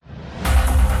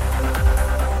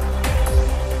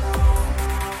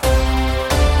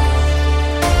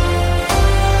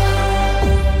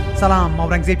سلام،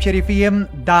 اورنګزیب شریفی یم.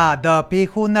 دا د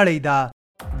پیښو نړۍ ده.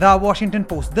 د واشنگټن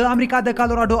پوسټ د امریکا د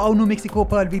کالوراډو او نو میکسیکو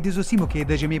په لویدیځو سیمو کې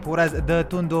د جمعې په ورځ د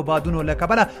توندو بادونو له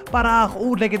کبله پراخ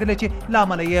اور لګېدلی چې له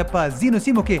امله یې په ځینو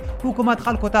سیمو کې حکومت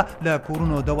خلکو ته له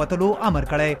کورونو د وتلو امر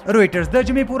کړی. رویټرز د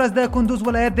جمعې په ورځ د کندوز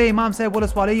ولایت د امام صاحب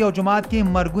ولسوالۍ یو جومات کې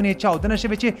مرګونې چاودنه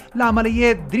شوې چې له امله یې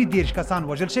 33 کسان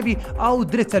وژل شوي او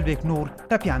 43 نور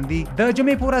ټپیان دي. د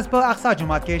جمعې په ورځ په اقصی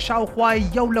جومات کې شاوخوا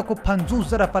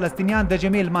 150,000 فلسطینیان د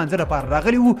جمعې لمانځه لپاره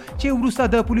راغلي وو چې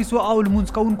وروسته د پولیسو او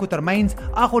لمونځ کوونکو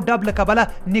ترمنځ خو ډب له کبله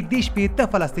نږدې شپېته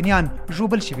فلسطینیان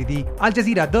ژوبل شوي دي.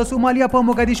 الجزیره د سومالیا په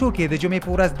موګادیشو کې د جمعې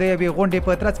په ورځ د یوې غونډې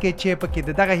په ترڅ کې چې پکې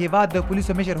د دغه هیواد د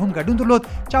پولیسو مشر هم ګډون درلود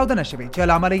چاودنه شوې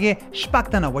چې له امله یې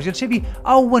 6 تنه وژل شوي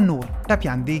او نور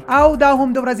ټپیان دي. او دا هم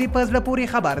د ورځې په زړه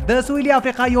پورې خبر د سویلي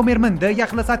افریقا یو میرمن د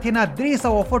یخ له سطحې نه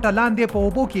 300 فوټه لاندې په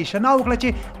اوبو کې شنا وکړه چې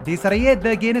دې سره یې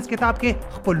د ګینس کتاب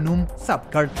کې خپل نوم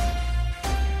ثبت کړ.